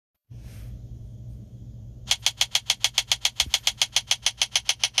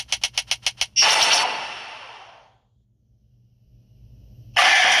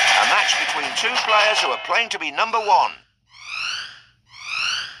players who are playing to be number one.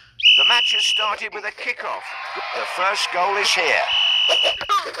 The match has started with a kick-off. The first goal is here.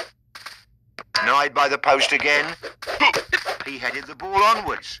 Denied by the post again. He headed the ball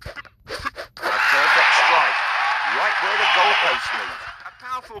onwards. A perfect strike, right where the goalpost moved. A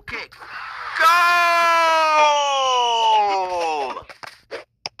powerful kick. Goal!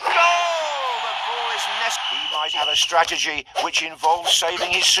 Goal! The ball is nested. He might have a strategy which involves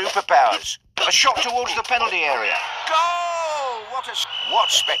saving his superpowers. A shot towards the penalty area. Goal! What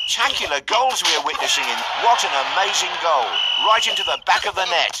spectacular goals we are witnessing in. What an amazing goal. Right into the back of the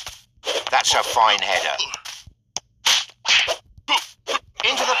net. That's a fine header.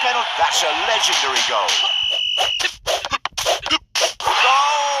 Into the penalty. That's a legendary goal.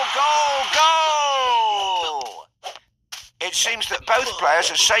 Goal! Goal! Goal! It seems that both players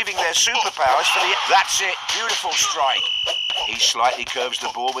are saving their superpowers for the... That's it. Beautiful strike. He slightly curves the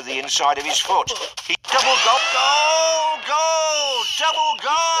ball with the inside of his foot. He double goal. Goal! Goal! Double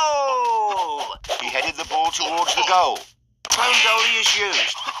goal! He headed the ball towards the goal. Lone goalie is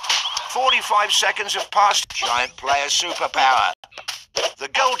used. 45 seconds have passed. Giant player superpower. The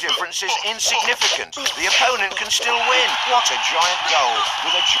goal difference is insignificant. The opponent can still win. What a giant goal.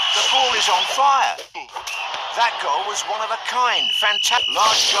 The ball is on fire. That goal was one of a kind. Fantastic.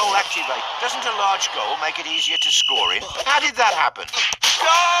 Large goal activate. Doesn't a large goal make it easier to score in? How did that happen?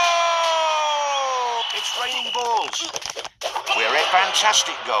 Goal! It's raining balls. We're a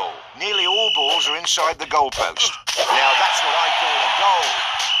fantastic goal. Nearly all balls are inside the goalpost. Now that's what I call a goal.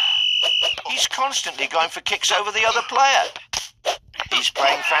 He's constantly going for kicks over the other player. He's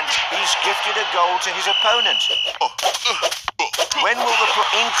playing He's gifted a goal to his opponent. When will the...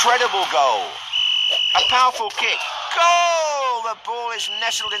 Incredible goal. A powerful kick. Goal! The ball is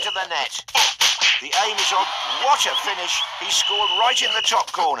nestled into the net. The aim is on. What a finish. He scored right in the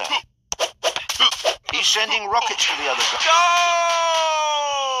top corner. He's sending rockets to the other goal.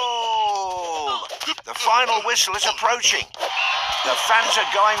 Goal! The final whistle is approaching. The fans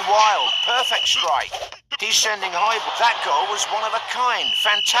are going wild. Perfect strike. He's sending high. That goal was one of a kind.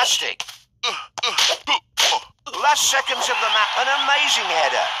 Fantastic. Last seconds of the match. An amazing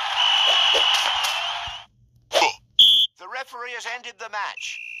header. The referee has ended the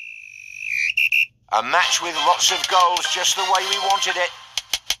match. A match with lots of goals, just the way we wanted it.